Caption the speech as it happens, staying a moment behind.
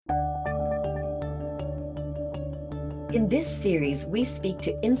In this series, we speak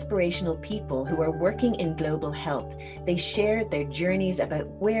to inspirational people who are working in global health. They share their journeys about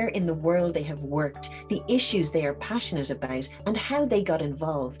where in the world they have worked, the issues they are passionate about, and how they got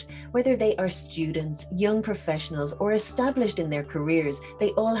involved. Whether they are students, young professionals, or established in their careers,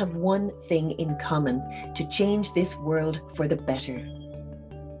 they all have one thing in common: to change this world for the better.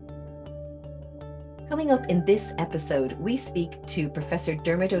 Coming up in this episode, we speak to Professor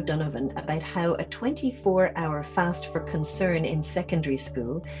Dermot O'Donovan about how a 24-hour fast for concern in secondary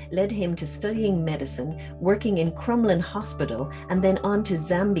school led him to studying medicine, working in Crumlin Hospital, and then on to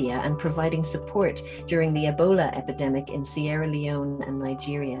Zambia and providing support during the Ebola epidemic in Sierra Leone and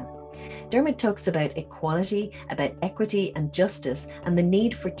Nigeria. Dermot talks about equality, about equity and justice, and the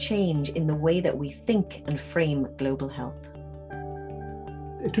need for change in the way that we think and frame global health.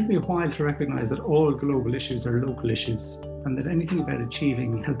 It took me a while to recognise that all global issues are local issues, and that anything about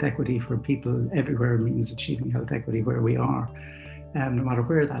achieving health equity for people everywhere means achieving health equity where we are, no matter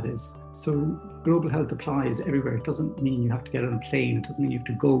where that is. So global health applies everywhere. It doesn't mean you have to get on a plane. It doesn't mean you have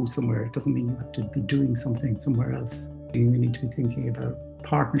to go somewhere. It doesn't mean you have to be doing something somewhere else. We need to be thinking about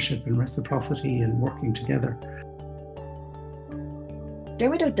partnership and reciprocity and working together.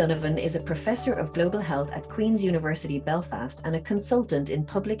 Dermot O'Donovan is a professor of global health at Queen's University Belfast and a consultant in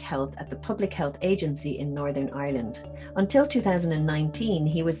public health at the Public Health Agency in Northern Ireland. Until 2019,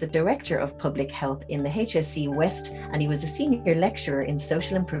 he was the Director of Public Health in the HSC West, and he was a senior lecturer in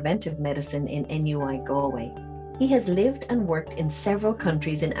social and preventive medicine in NUI Galway. He has lived and worked in several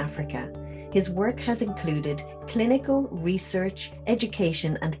countries in Africa. His work has included clinical, research,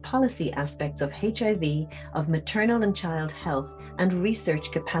 education and policy aspects of HIV, of maternal and child health, and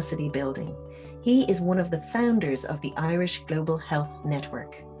research capacity building. He is one of the founders of the Irish Global Health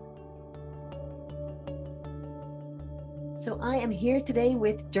Network. So I am here today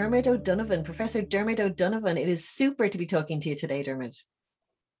with Dermot O'Donovan, Professor Dermot O'Donovan. It is super to be talking to you today, Dermot.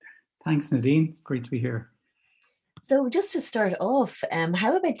 Thanks, Nadine. Great to be here. So just to start off,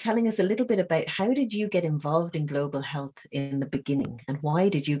 how about telling us a little bit about how did you get involved in global health in the beginning, and why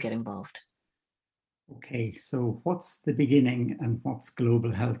did you get involved? Okay, so what's the beginning and what's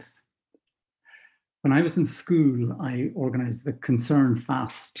global health? When I was in school, I organised the Concern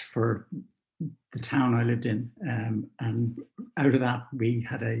Fast for the town I lived in. And out of that, we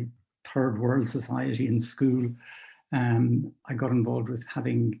had a third world society in school. I got involved with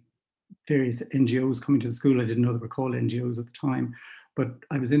having various NGOs coming to the school. I didn't know they were called NGOs at the time, but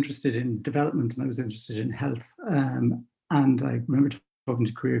I was interested in development and I was interested in health. And I remember talking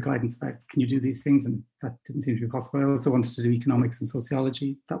to career guidance about, can you do these things? And that didn't seem to be possible. I also wanted to do economics and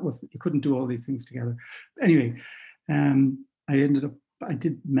sociology. You couldn't do all these things together. But anyway, I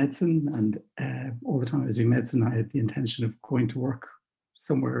did medicine, and all the time I was doing medicine, I had the intention of going to work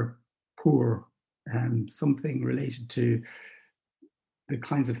somewhere poor, something related to the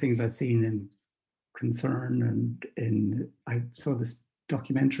kinds of things I'd seen in Concern, and I saw this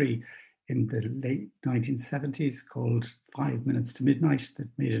documentary in the late 1970s called 5 Minutes to Midnight that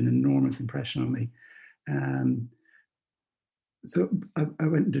made an enormous impression on me. So I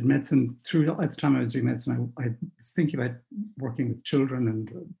went and did medicine. At the time I was doing medicine, I was thinking about working with children and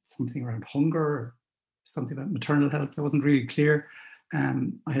something around hunger, something about maternal health. That wasn't really clear.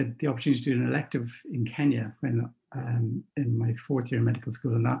 I had the opportunity to do an elective in Kenya when in my fourth year of medical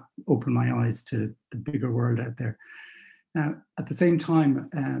school, and that opened my eyes to the bigger world out there. Now, at the same time,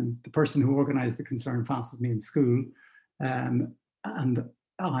 the person who organised the Concern Fast with me in school, and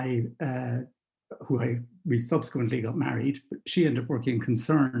we subsequently got married, but she ended up working in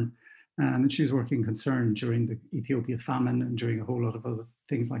Concern, and she was working in Concern during the Ethiopia famine and during a whole lot of other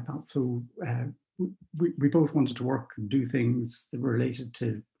things like that. So we both wanted to work and do things that were related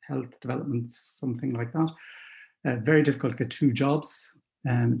to health development, something like that. Very difficult to get two jobs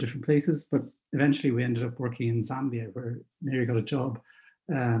in different places, but eventually we ended up working in Zambia, where Mary got a job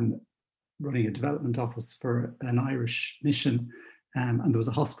running a development office for an Irish mission, and there was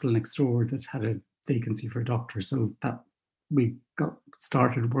a hospital next door that had a vacancy for a doctor, so that we got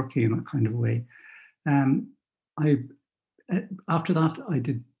started working in that kind of way. After that, I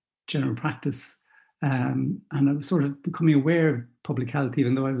did general practice, and I was sort of becoming aware of public health,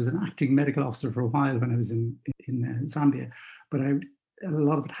 even though I was an acting medical officer for a while when I was in Zambia, but a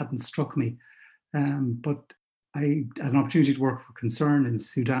lot of it hadn't struck me. But I had an opportunity to work for Concern in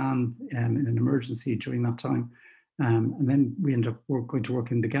Sudan in an emergency during that time. And then we ended up going to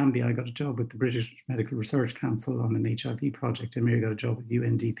work in the Gambia. I got a job with the British Medical Research Council on an HIV project, and Mary got a job with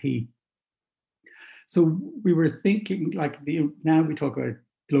UNDP. So we were thinking, now we talk about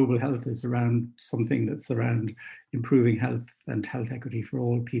global health is around something that's around improving health and health equity for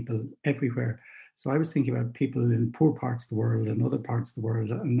all people everywhere. So I was thinking about people in poor parts of the world and other parts of the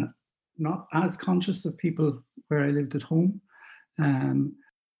world, and not as conscious of people where I lived at home. Um,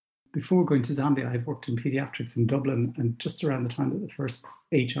 Before going to Zambia, I'd worked in pediatrics in Dublin, and just around the time that the first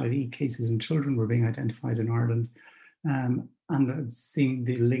HIV cases in children were being identified in Ireland, and I was seeing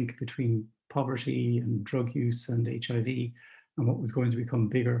the link between poverty and drug use and HIV and what was going to become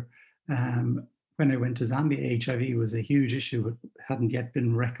bigger. When I went to Zambia, HIV was a huge issue. It hadn't yet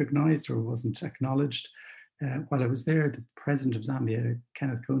been recognized or wasn't acknowledged. While I was there, the president of Zambia,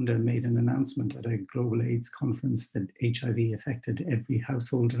 Kenneth Kaunda, made an announcement at a global AIDS conference that HIV affected every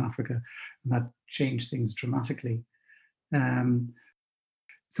household in Africa, and that changed things dramatically.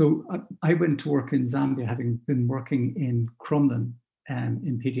 So I went to work in Zambia, having been working in Crumlin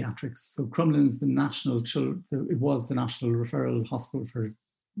in pediatrics. So Crumlin is it was the national referral hospital for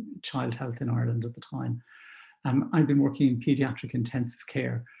child health in Ireland at the time. I'd been working in pediatric intensive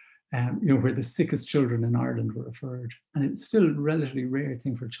care, where the sickest children in Ireland were referred. And it's still a relatively rare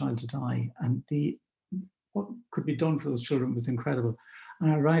thing for a child to die. And what could be done for those children was incredible.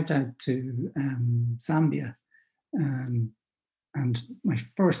 And I arrived out to Zambia, and my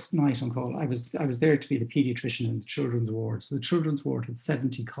first night on call, I was there to be the pediatrician in the children's ward. So the children's ward had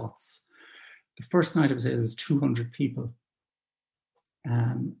 70 cots. The first night I was there was 200 people.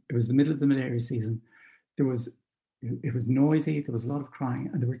 It was the middle of the malaria season. It was noisy, there was a lot of crying,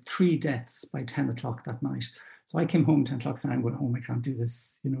 and there were 3 deaths by 10 o'clock that night. So I came home 10 o'clock saying, I'm going home, I can't do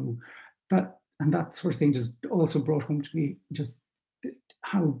this, that sort of thing just also brought home to me just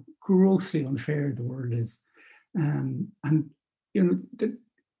how grossly unfair the world is.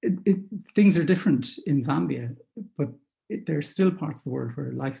 Things are different in Zambia, but there are still parts of the world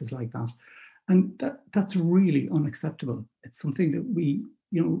where life is like that. And that's really unacceptable. It's something that we,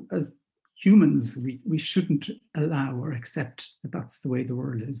 as humans, we shouldn't allow or accept that that's the way the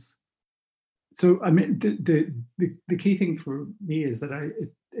world is. So, I mean, the key thing for me is that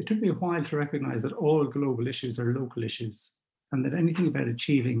it took me a while to recognize that all global issues are local issues, and that anything about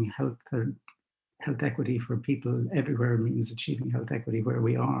achieving health equity for people everywhere means achieving health equity where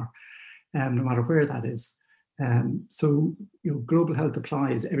we are, no matter where that is. So, global health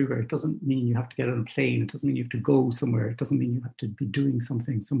applies everywhere. It doesn't mean you have to get on a plane. It doesn't mean you have to go somewhere. It doesn't mean you have to be doing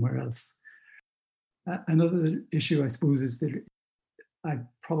something somewhere else. Another issue, I suppose, is that I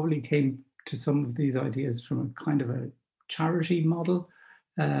probably came to some of these ideas from a kind of a charity model.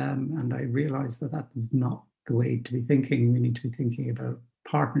 And I realized that is not the way to be thinking. We need to be thinking about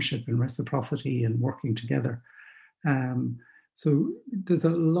partnership and reciprocity and working together. So there's a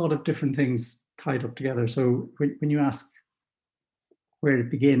lot of different things tied up together. So when you ask where to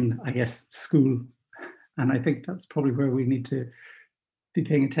begin, I guess school. And I think that's probably where we need to be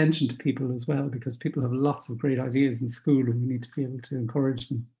paying attention to people as well, because people have lots of great ideas in school and we need to be able to encourage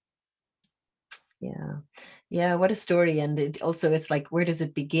them. Yeah, what a story. And it's like, where does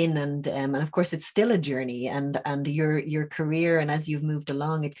it begin? And of course it's still a journey, and your career, and as you've moved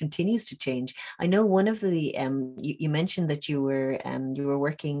along, it continues to change. I know one of the you mentioned that you were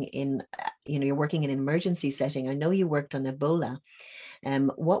working in you're working in an emergency setting. I know you worked on Ebola.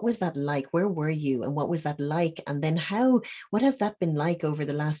 What was that like? Where were you, and what was that like? And then what has that been like over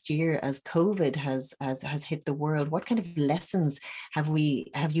the last year as COVID has hit the world? What kind of lessons have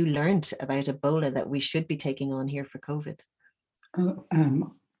you learned about Ebola that we should be taking on here for COVID?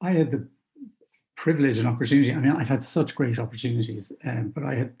 I had the privilege and opportunity. I mean, I've had such great opportunities, but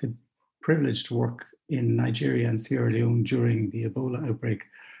I had the privilege to work in Nigeria and Sierra Leone during the Ebola outbreak.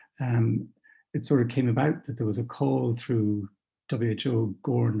 It sort of came about that there was a call through WHO,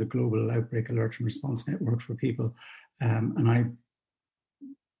 GORN, the Global Outbreak Alert and Response Network for people. And I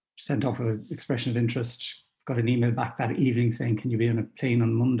sent off an expression of interest, got an email back that evening saying, can you be on a plane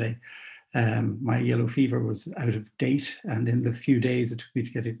on Monday? My yellow fever was out of date. And in the few days it took me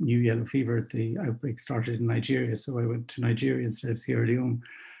to get a new yellow fever, the outbreak started in Nigeria. So I went to Nigeria instead of Sierra Leone.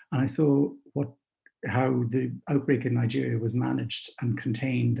 And I saw how the outbreak in Nigeria was managed and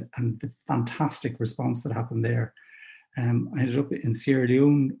contained, and the fantastic response that happened there. I ended up in Sierra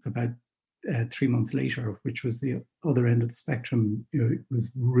Leone about 3 months later, which was the other end of the spectrum. It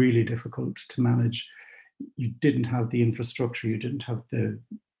was really difficult to manage. You didn't have the infrastructure, you didn't have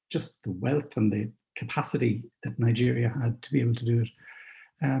just the wealth and the capacity that Nigeria had to be able to do it.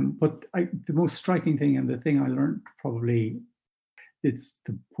 But the most striking thing, and the thing I learned probably, it's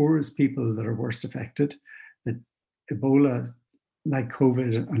the poorest people that are worst affected. That Ebola, like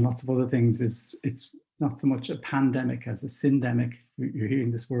COVID and lots of other things, it's not so much a pandemic as a syndemic. You're hearing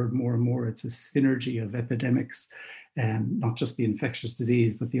this word more and more. It's a synergy of epidemics, not just the infectious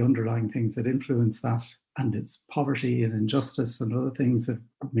disease, but the underlying things that influence that. And it's poverty and injustice and other things that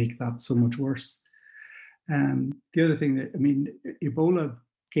make that so much worse. The other thing that, I mean, Ebola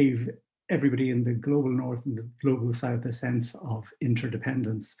gave everybody in the global north and the global south a sense of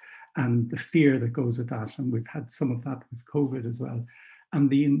interdependence and the fear that goes with that. And we've had some of that with COVID as well, and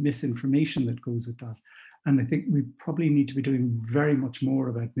the misinformation that goes with that. And I think we probably need to be doing very much more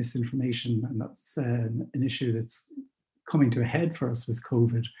about misinformation. And that's an issue that's coming to a head for us with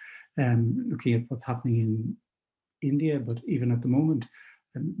COVID, looking at what's happening in India, but even at the moment,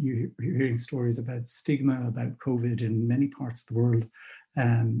 you're hearing stories about stigma about COVID in many parts of the world.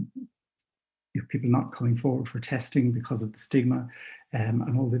 People not coming forward for testing because of the stigma,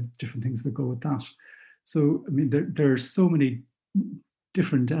 and all the different things that go with that. So, I mean, there are so many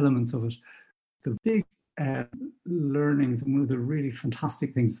different elements of it. The big learnings, and one of the really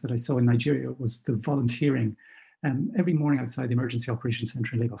fantastic things that I saw in Nigeria was the volunteering. Every morning outside the Emergency Operations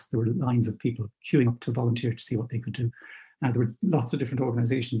Centre in Lagos, there were lines of people queuing up to volunteer to see what they could do. There were lots of different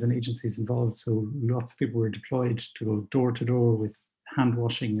organisations and agencies involved, so lots of people were deployed to go door to door with hand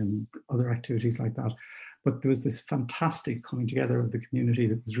washing and other activities like that. But there was this fantastic coming together of the community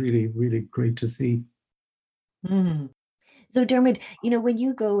that was really, really great to see. Mm. So Dermot, when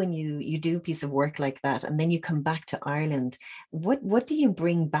you go and you do a piece of work like that, and then you come back to Ireland, what do you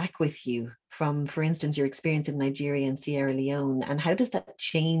bring back with you from, for instance, your experience in Nigeria and Sierra Leone, and how does that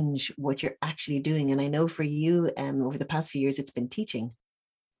change what you're actually doing? And I know for you, over the past few years, it's been teaching.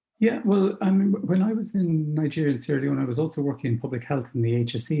 Yeah, well, I mean, when I was in Nigeria and Sierra Leone, I was also working in public health in the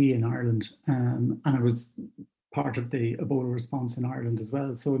HSE in Ireland, and I was part of the Ebola response in Ireland as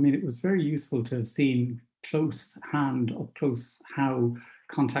well. So, I mean, it was very useful to have seen up close, how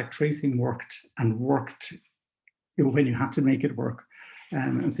contact tracing worked when you had to make it work,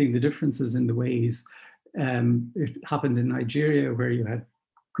 and seeing the differences in the ways it happened in Nigeria, where you had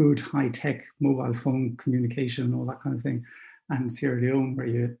good high-tech mobile phone communication and all that kind of thing, and Sierra Leone, where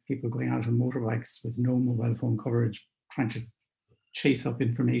you had people going out on motorbikes with no mobile phone coverage, trying to chase up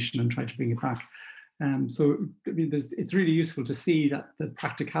information and try to bring it back. So, I mean, it's really useful to see that the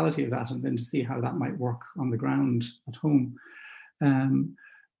practicality of that, and then to see how that might work on the ground at home.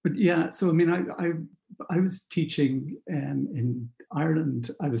 But yeah, so I mean, I was teaching in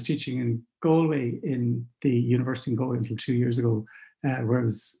Ireland. I was teaching in Galway, in the university in Galway until 2 years ago, where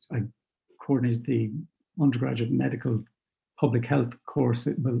I coordinated the undergraduate medical public health course.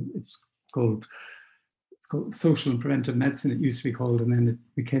 It's called Social and Preventive Medicine, it used to be called, and then it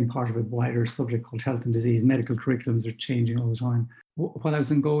became part of a wider subject called Health and Disease. Medical curriculums are changing all the time. While I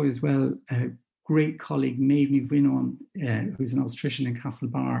was in Galway as well, a great colleague, Maeve Vinon, who's an obstetrician in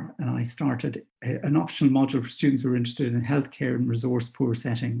Castlebar, and I started an optional module for students who were interested in healthcare in resource-poor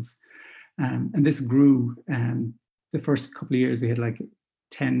settings. And this grew. The first couple of years, we had like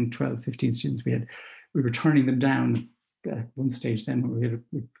 10, 12, 15 students. We were turning them down at one stage then,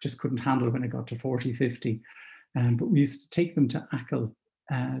 we just couldn't handle it when it got to 40, 50. But we used to take them to ACL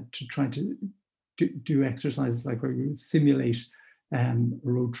to try to do exercises like where we would simulate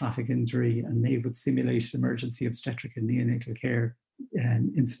road traffic injury, and Maeve would simulate emergency obstetric and neonatal care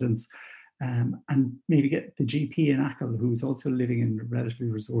incidents, and maybe get the GP in ACL, who's also living in a relatively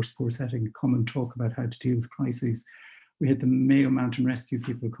resource-poor setting, come and talk about how to deal with crises. We had the Mayo Mountain Rescue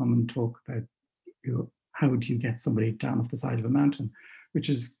people come and talk about, how do you get somebody down off the side of a mountain, which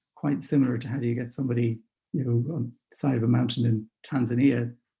is quite similar to how do you get somebody, on the side of a mountain in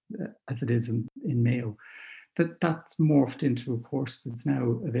Tanzania, as it is in Mayo. That's morphed into a course that's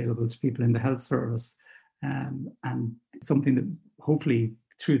now available to people in the health service, and something that hopefully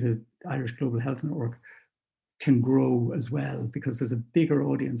through the Irish Global Health Network can grow as well, because there's a bigger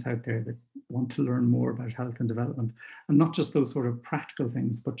audience out there that want to learn more about health and development, and not just those sort of practical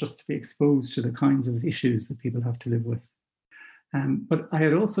things, but just to be exposed to the kinds of issues that people have to live with. But I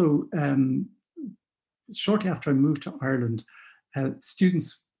had also, shortly after I moved to Ireland,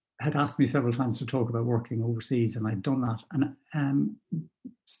 students had asked me several times to talk about working overseas, and I'd done that. And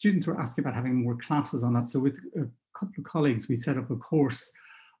students were asking about having more classes on that. So with a couple of colleagues, we set up a course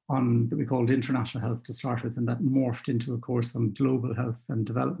that we called International Health to start with, and that morphed into a course on global health and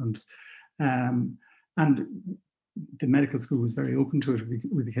development. And the medical school was very open to it.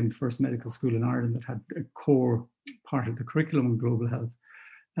 We became the first medical school in Ireland that had a core part of the curriculum on global health.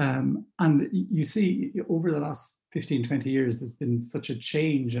 And you see, over the last 15, 20 years, there's been such a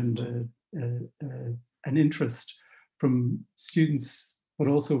change and an interest from students, but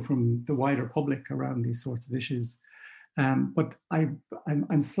also from the wider public around these sorts of issues. But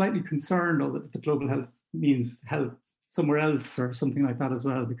I'm slightly concerned that the global health means health somewhere else or something like that as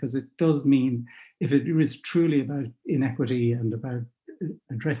well, because it does mean, if it is truly about inequity and about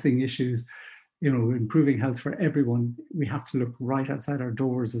addressing issues, improving health for everyone, we have to look right outside our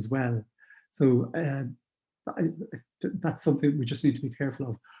doors as well. So that's something we just need to be careful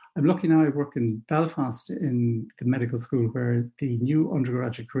of. I'm lucky now I work in Belfast in the medical school where the new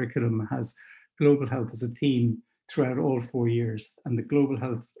undergraduate curriculum has global health as a theme throughout all 4 years, and the global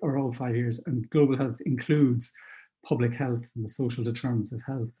health, or all 5 years, and global health includes public health and the social determinants of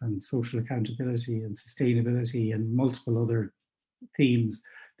health and social accountability and sustainability and multiple other themes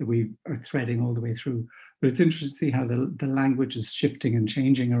that we are threading all the way through. But it's interesting to see how the language is shifting and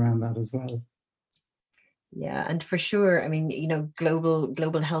changing around that as well. Yeah, and for sure, I mean,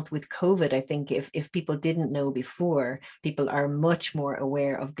 global health with COVID, I think if people didn't know before, people are much more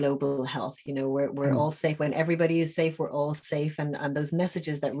aware of global health. We're all safe. When everybody is safe, we're all safe. And those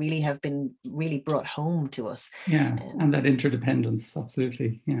messages that really have been really brought home to us. Yeah, and that interdependence,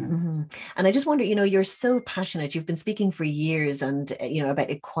 absolutely. Yeah. Mm-hmm. And I just wonder, you're so passionate. You've been speaking for years and, about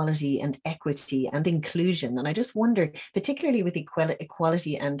equality and equity and inclusion. And I just wonder, particularly with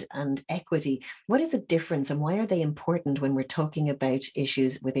equality and equity, what is the difference and why are they important when we're talking about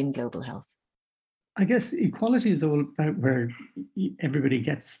issues within global health? I guess equality is all about where everybody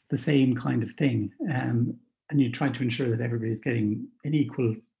gets the same kind of thing. And you try to ensure that everybody's getting an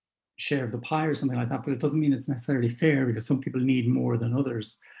equal share of the pie or something like that, but it doesn't mean it's necessarily fair because some people need more than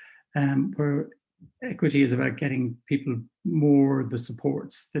others. Where equity is about getting people more the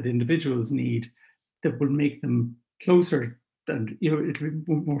supports that individuals need that will make them closer and it'll be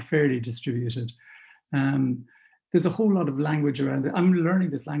more fairly distributed. There's a whole lot of language around it. I'm learning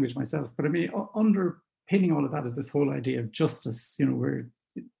this language myself, but I mean, underpinning all of that is this whole idea of justice, where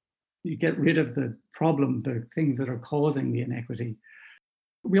you get rid of the problem, the things that are causing the inequity.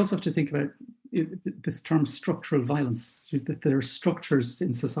 We also have to think about this term structural violence, that there are structures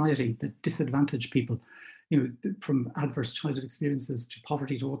in society that disadvantage people, from adverse childhood experiences to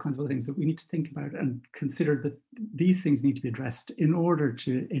poverty to all kinds of other things that we need to think about and consider that these things need to be addressed in order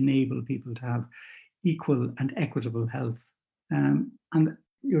to enable people to have equal and equitable health. And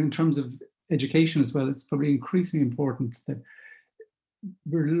in terms of education as well, it's probably increasingly important that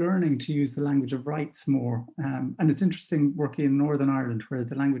we're learning to use the language of rights more. And it's interesting working in Northern Ireland, where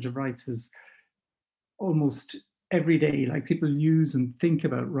the language of rights is almost every day, like people use and think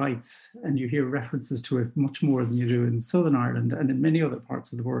about rights, and you hear references to it much more than you do in Southern Ireland and in many other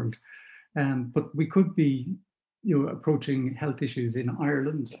parts of the world. But we could be approaching health issues in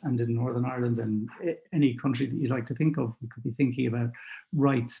Ireland and in Northern Ireland and any country that you like to think of. We could be thinking about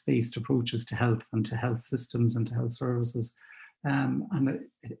rights-based approaches to health and to health systems and to health services. And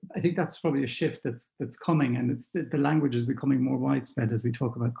I think that's probably a shift that's coming, and it's the language is becoming more widespread as we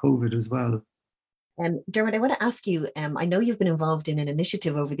talk about COVID as well. Dermot, I want to ask you, I know you've been involved in an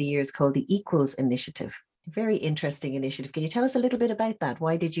initiative over the years called the Equals Initiative. Very interesting initiative. Can you tell us a little bit about that?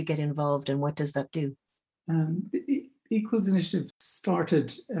 Why did you get involved and what does that do? The Equals Initiative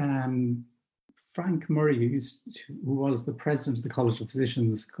started, Frank Murray, who was the president of the College of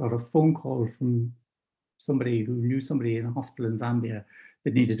Physicians, got a phone call from somebody who knew somebody in a hospital in Zambia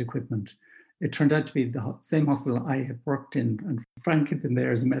that needed equipment. It turned out to be the same hospital I had worked in, and Frank had been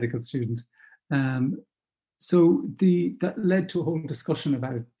there as a medical student. So that led to a whole discussion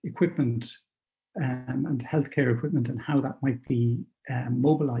about equipment and healthcare equipment and how that might be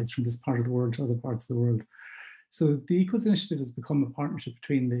mobilized from this part of the world to other parts of the world. So the Equals Initiative has become a partnership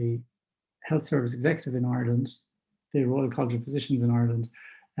between the Health Service Executive in Ireland, the Royal College of Physicians in Ireland,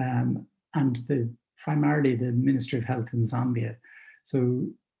 and primarily the Ministry of Health in Zambia. So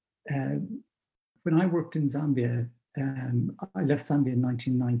when I worked in Zambia, I left Zambia in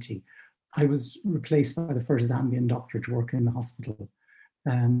 1990. I was replaced by the first Zambian doctor to work in the hospital.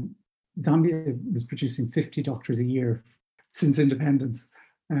 Zambia was producing 50 doctors a year since independence.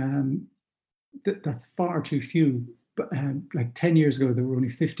 That's far too few. But like 10 years ago, there were only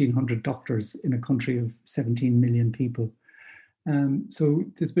 1,500 doctors in a country of 17 million people. So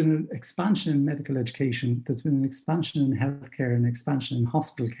there's been an expansion in medical education. There's been an expansion in healthcare and expansion in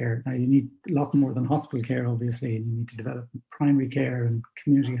hospital care. Now you need a lot more than hospital care, obviously, and you need to develop primary care and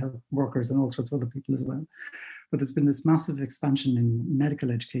community health workers and all sorts of other people as well. But there's been this massive expansion in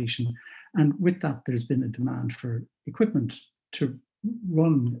medical education. And with that, there's been a demand for equipment to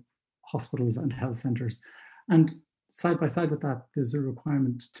run hospitals and health centres. And side by side with that, there's a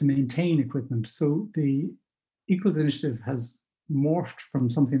requirement to maintain equipment. So the Equals Initiative has morphed from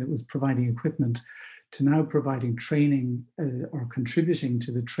something that was providing equipment to now providing training or contributing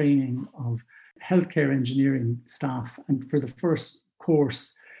to the training of healthcare engineering staff. And for the first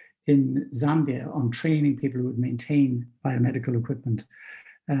course in Zambia on training people who would maintain biomedical equipment.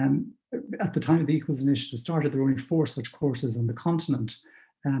 At the time the Equals Initiative started, there were only 4 such courses on the continent.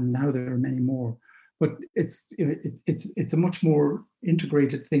 Now there are many more. but it's a much more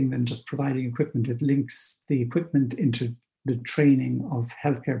integrated thing than just providing equipment. It links the equipment into the training of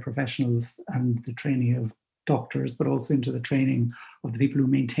healthcare professionals and the training of doctors, but also into the training of the people who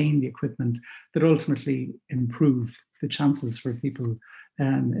maintain the equipment that ultimately improve the chances for people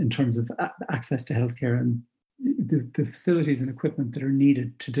in terms of access to healthcare and the facilities and equipment that are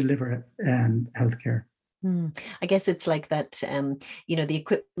needed to deliver healthcare. I guess it's like that, the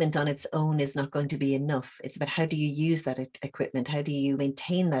equipment on its own is not going to be enough. It's about how do you use that equipment? How do you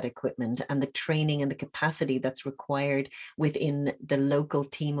maintain that equipment, and the training and the capacity that's required within the local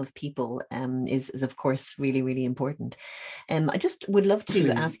team of people is of course really, really important. I just would love to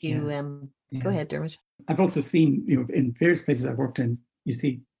ask you, go ahead, Dermot. I've also seen, in various places I've worked in, you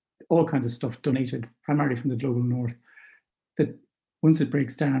see all kinds of stuff donated primarily from the global north that once it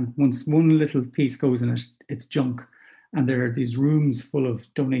breaks down, once one little piece goes in it, it's junk. And there are these rooms full of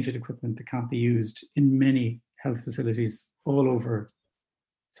donated equipment that can't be used in many health facilities all over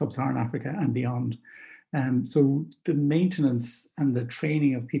sub-Saharan Africa and beyond. So the maintenance and the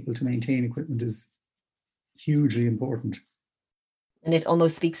training of people to maintain equipment is hugely important. And it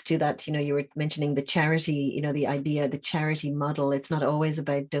almost speaks to that, you were mentioning the charity, the idea, the charity model. It's not always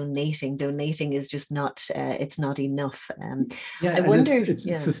about donating. Donating is just not, it's not enough. I wonder.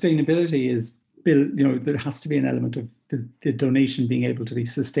 Sustainability is built, there has to be an element of the donation being able to be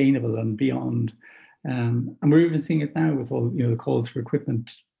sustainable and beyond. And we're even seeing it now with all, the calls for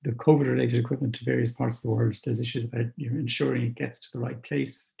equipment, the COVID-related equipment to various parts of the world. There's issues about ensuring it gets to the right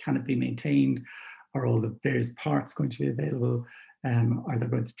place. Can it be maintained? Are all the various parts going to be available? Are there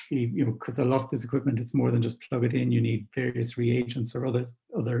going to be, because a lot of this equipment, it's more than just plug it in. You need various reagents or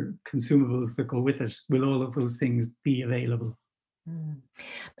other consumables that go with it. Will all of those things be available?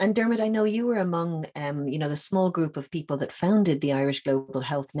 And Dermot, I know you were among, the small group of people that founded the Irish Global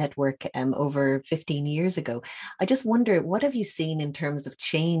Health Network over 15 years ago. I just wonder, what have you seen in terms of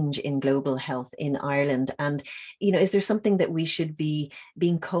change in global health in Ireland? And, is there something that we should be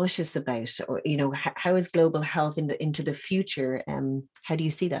being cautious about? Or, how is global health into the future? How do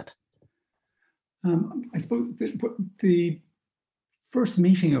you see that? I suppose the first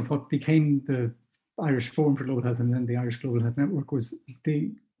meeting of what became the Irish Forum for Global Health and then the Irish Global Health Network was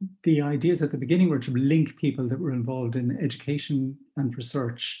the ideas at the beginning were to link people that were involved in education and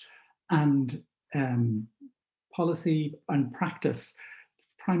research and policy and practice,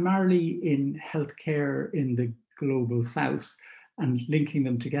 primarily in healthcare in the global south, and linking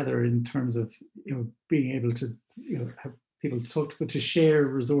them together in terms of being able to have people talk to share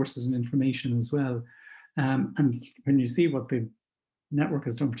resources and information as well. And when you see what the network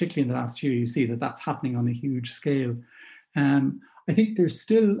has done, particularly in the last year, you see that that's happening on a huge scale. I think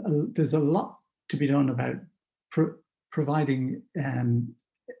there's a lot to be done about providing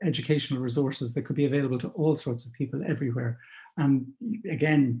educational resources that could be available to all sorts of people everywhere. And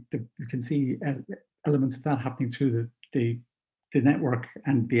again, you can see elements of that happening through the network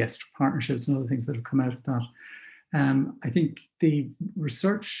and the ESTRA partnerships and other things that have come out of that. I think the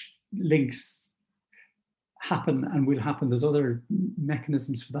research links happen and will happen. There's other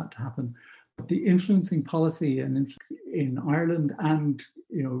mechanisms for that to happen. But the influencing policy and in Ireland and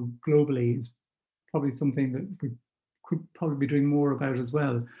globally is probably something that we could probably be doing more about as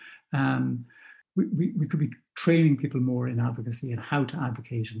well. We could be training people more in advocacy and how to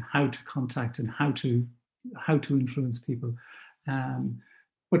advocate and how to contact and how to influence people.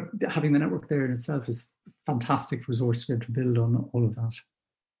 But having the network there in itself is a fantastic resource to be able to build on all of that.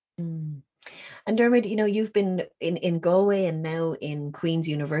 And Dermot, you've been in Galway and now in Queen's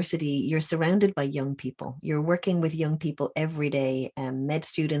University. You're surrounded by young people. You're working with young people every day, med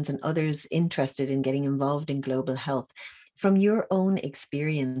students and others interested in getting involved in global health. From your own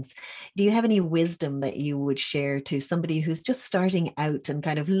experience, do you have any wisdom that you would share to somebody who's just starting out and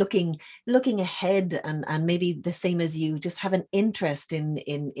kind of looking ahead and maybe the same as you, just have an interest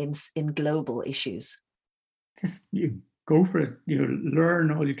in global issues? Just you go for it.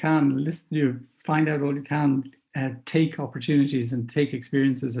 Learn all you can, listen, find out all you can, take opportunities and take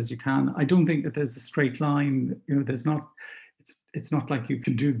experiences as you can. I don't think that there's a straight line. There's not. It's not like you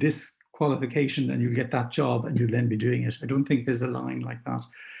can do this qualification and you'll get that job and you'll then be doing it. I don't think there's a line like that.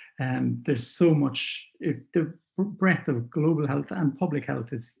 There's so much. The breadth of global health and public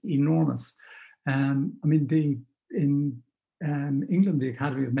health is enormous. In England, the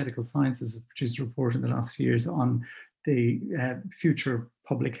Academy of Medical Sciences has produced a report in the last few years on the future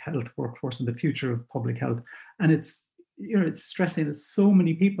public health workforce and the future of public health. And it's stressing that so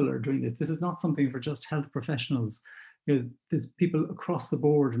many people are doing this. This is not something for just health professionals. There's people across the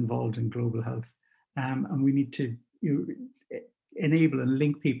board involved in global health. And we need to enable and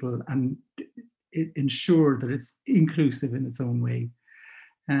link people and ensure that it's inclusive in its own way.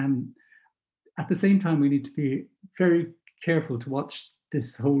 At the same time, we need to be very careful to watch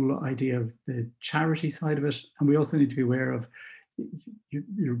this whole idea of the charity side of it. And we also need to be aware of,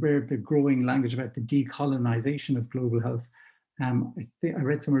 you're aware of the growing language about the decolonization of global health. I think I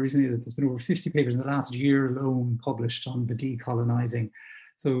read somewhere recently that there's been over 50 papers in the last year alone published on the decolonizing.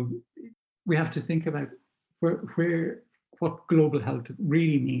 So we have to think about what global health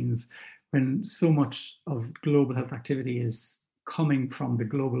really means when so much of global health activity is coming from the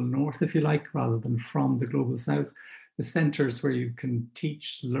global north, if you like, rather than from the global south. The centers where you can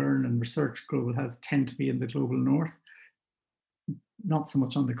teach, learn, and research global health tend to be in the global north, not so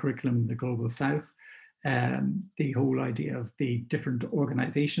much on the curriculum in the global south. The whole idea of the different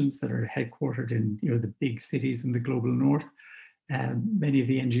organizations that are headquartered in the big cities in the global north. Many of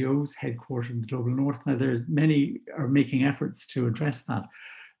the NGOs headquartered in the global north. Now, many are making efforts to address that.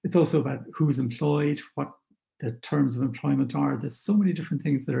 It's also about who's employed, what the terms of employment are. There's so many different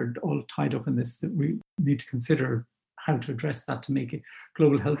things that are all tied up in this that we need to consider how to address that to make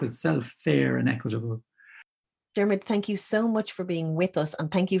global health itself fair and equitable. Dermot, thank you so much for being with us,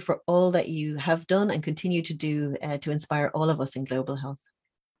 and thank you for all that you have done and continue to do to inspire all of us in global health.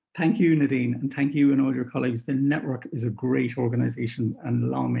 Thank you, Nadine, and thank you and all your colleagues. The network is a great organisation,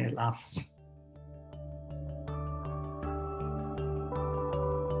 and long may it last.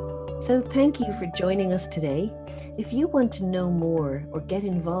 So thank you for joining us today. If you want to know more or get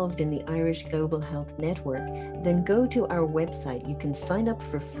involved in the Irish Global Health Network, then go to our website. You can sign up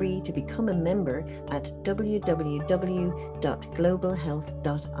for free to become a member at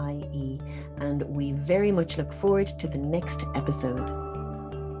www.globalhealth.ie. And we very much look forward to the next episode.